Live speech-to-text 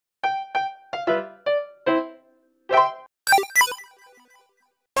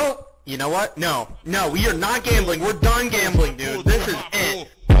You know what? No, we are not gambling. We're done gambling, dude. This is it.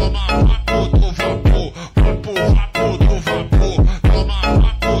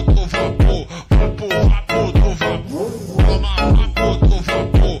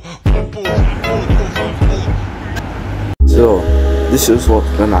 So, this is what's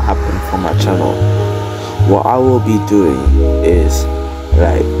gonna happen for my channel. What I will be doing is,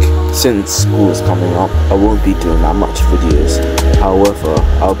 like, since school is coming up, I won't be doing that much videos. However,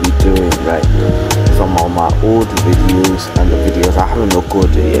 I'll be doing like some of my old videos and the videos I haven't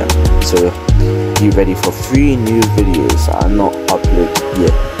recorded yet. So be ready for 3 new videos that are not uploaded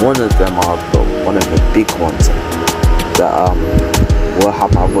yet. One of them I'll upload, one of the big ones that will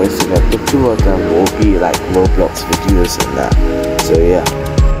have my voice in it. The 2 of them will be like Roblox videos and that. So yeah.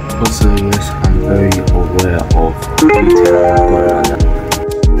 Also yes, I'm very aware of detail.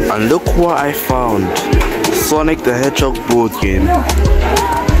 And look what I found. Sonic the Hedgehog board game.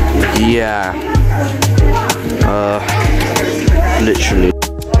 Yeah. Literally.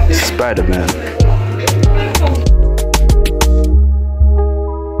 Spider-Man.